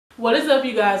What is up,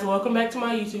 you guys? Welcome back to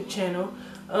my YouTube channel.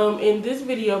 In this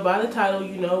video, by the title,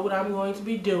 you know what I'm going to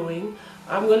be doing.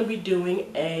 I'm going to be doing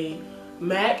a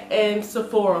MAC and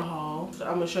Sephora haul. So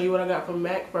I'm going to show you what I got from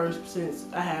MAC first, since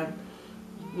I have,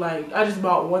 I just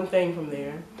bought one thing from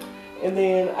there. And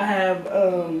then I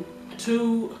have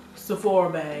two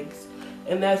Sephora bags.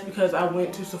 And that's because I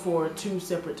went to Sephora 2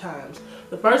 separate times.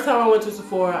 The first time I went to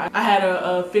Sephora, I had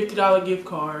a $50 gift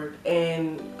card,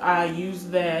 and I used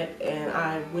that and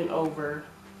I went over.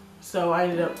 So I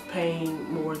ended up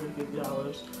paying more than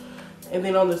 $50. And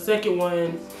then on the second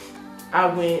one, I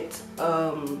went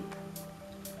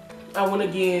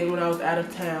again when I was out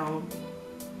of town,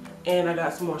 and I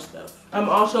got some more stuff. I'm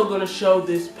also going to show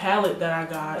this palette that I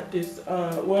got. This,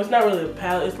 well, it's not really a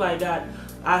palette. It's like got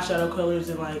eyeshadow colors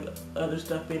and like other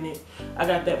stuff in it. I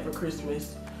got that for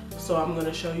Christmas, so I'm going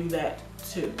to show you that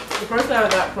too. The first thing I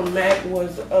got from MAC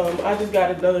was, I just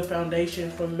got another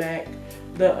foundation from MAC.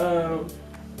 The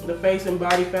Face and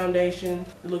Body Foundation.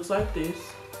 It looks like this.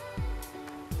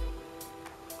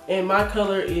 And my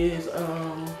color is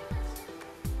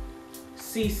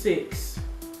C6.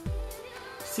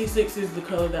 C6 is the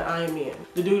color that I am in.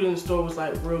 The dude in the store was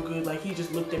like real good. Like, he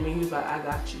just looked at me. He was like, I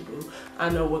got you, boo. I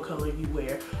know what color you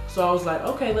wear. So I was like,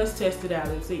 okay, let's test it out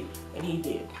and see. And he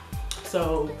did.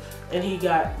 So, and he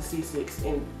got the C6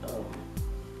 in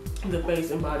the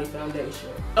Face and Body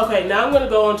Foundation. Okay, now I'm going to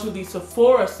go on to the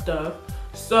Sephora stuff.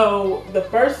 So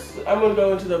I'm going to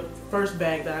go into the first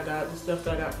bag that I got, the stuff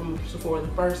that I got from Sephora the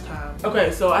first time.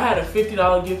 Okay, so I had a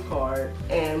 $50 gift card,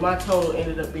 and my total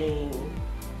ended up being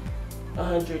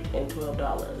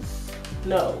 $112.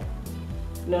 No.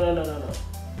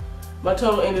 My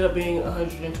total ended up being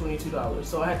 $122.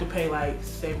 So I had to pay like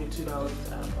 $72 out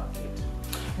of pocket.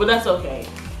 But that's okay.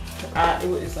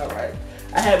 It's alright.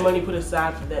 I had money put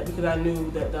aside for that because I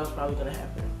knew that was probably going to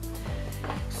happen.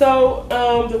 So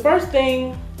the first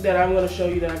thing that I'm going to show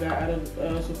you that I got out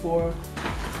of Sephora,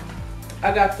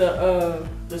 I got the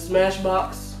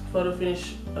Smashbox Photo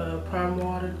Finish Prime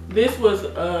Water. This was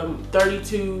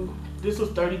 $32. This was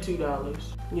 $32.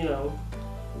 You know,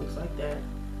 looks like that.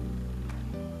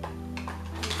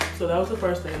 So that was the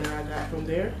first thing that I got from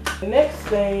there. The next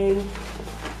thing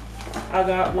I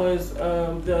got was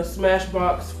the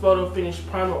Smashbox Photo Finish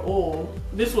Primer Oil.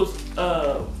 This was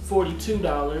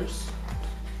 $42.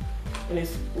 And it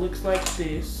looks like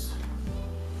this,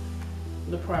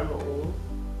 the primer oil.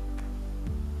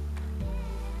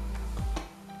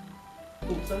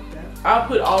 Looks like that. I'll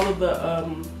put all of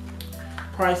the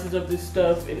prices of this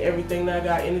stuff and everything that I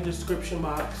got in the description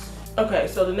box. Okay,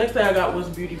 so the next thing I got was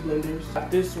beauty blenders.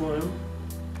 Got this one.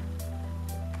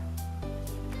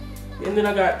 And then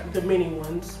I got the mini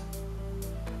ones.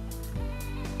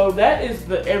 So that is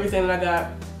everything that I got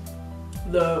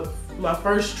my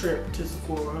first trip to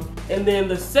Sephora. And then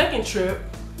the second trip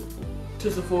to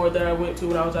Sephora that I went to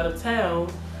when I was out of town,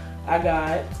 I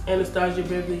got Anastasia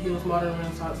Beverly Hills Modern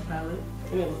Renaissance palette.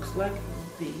 And it looks like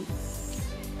this.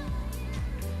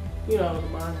 You know, the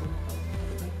bottom.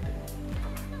 Like that.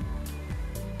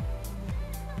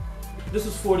 This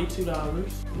was $42.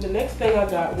 The next thing I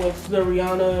got was the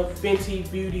Rihanna Fenty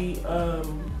Beauty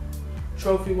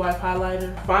Trophy Wipe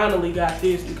Highlighter. Finally got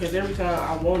this because every time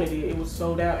I wanted it, it was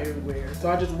sold out everywhere.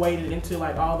 So I just waited until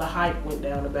like all the hype went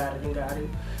down about it and got it,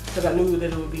 because I knew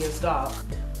that it would be in stock.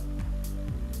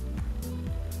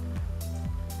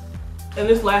 And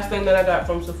this last thing that I got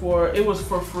from Sephora, it was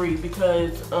for free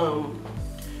because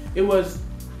it was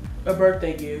a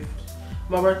birthday gift.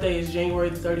 My birthday is January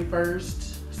the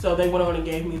 31st, so they went on and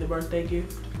gave me the birthday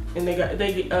gift, and they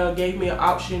gave me an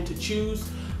option to choose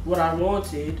what I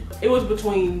wanted. It was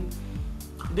between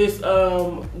this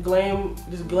Glam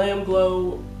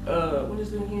Glow, what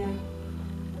is in here?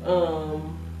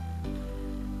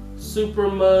 Super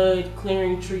Mud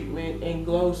Clearing Treatment and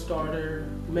Glow Starter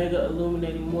Mega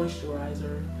Illuminating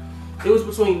Moisturizer. It was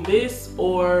between this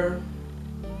or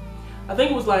I think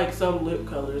it was like some lip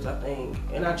colors, I think,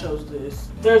 and I chose this.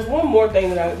 There's one more thing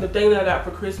the thing that I got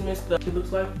for Christmas. It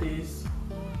looks like this.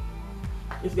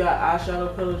 It's got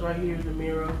eyeshadow colors right here in the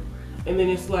mirror. And then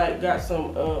it's like got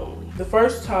some,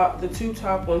 the two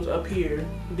top ones up here.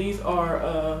 These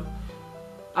are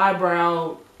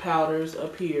eyebrow powders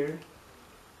up here.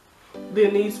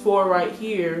 Then these four right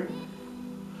here,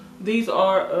 these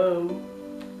are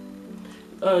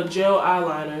gel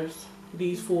eyeliners.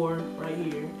 These four right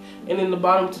here. And then the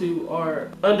bottom two are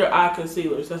under eye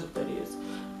concealers. That's what that is.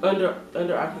 Under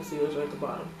eye concealers are at the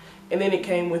bottom. And then it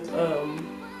came with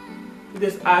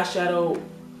this eyeshadow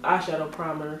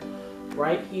primer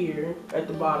right here at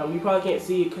the bottom. You probably can't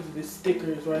see it because of the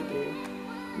stickers right there,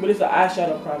 but it's an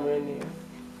eyeshadow primer in there.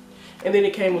 And then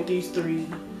it came with these three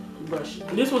toothbrush.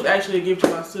 This was actually a gift to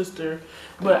my sister,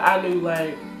 but I knew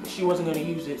like she wasn't gonna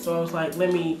use it, so I was like,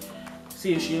 let me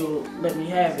see if she'll let me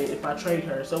have it if I trade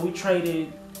her. So we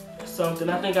traded something.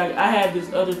 I think I had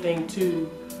this other thing too.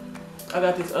 I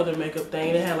got this other makeup thing,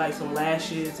 and it had like some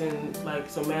lashes and like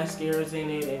some mascaras in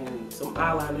it and some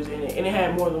eyeliners in it, and it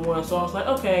had more than one. So I was like,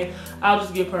 okay, I'll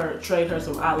just trade her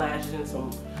some eyelashes and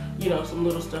some, you know, some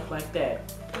little stuff like that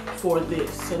for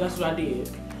this. So that's what I did,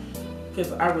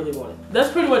 because I really wanted it. That's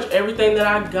pretty much everything that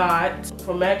I got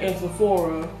from MAC and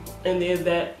Sephora, and then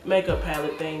that makeup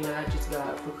palette thing that I just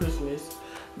got for Christmas.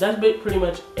 That's pretty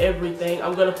much everything.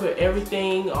 I'm gonna put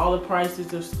everything, all the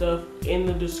prices of stuff in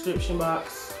the description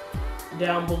box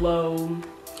down below,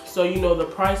 so you know the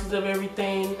prices of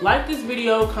everything. Like this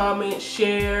video, comment,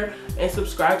 share, and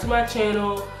subscribe to my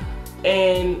channel,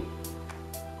 and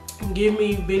give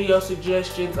me video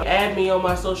suggestions. Add me on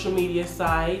my social media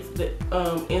sites, the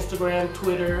Instagram,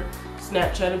 Twitter,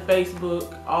 Snapchat, and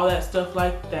Facebook, all that stuff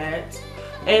like that.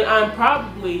 And I'm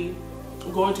probably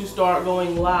going to start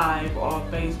going live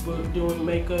on Facebook doing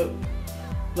makeup,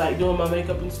 like doing my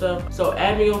makeup and stuff. So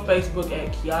add me on Facebook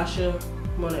at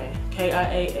KiashaMone't,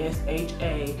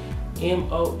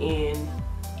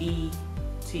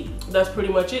 KiashaMone't. That's pretty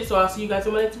much it. So I'll see you guys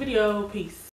in my next video. Peace.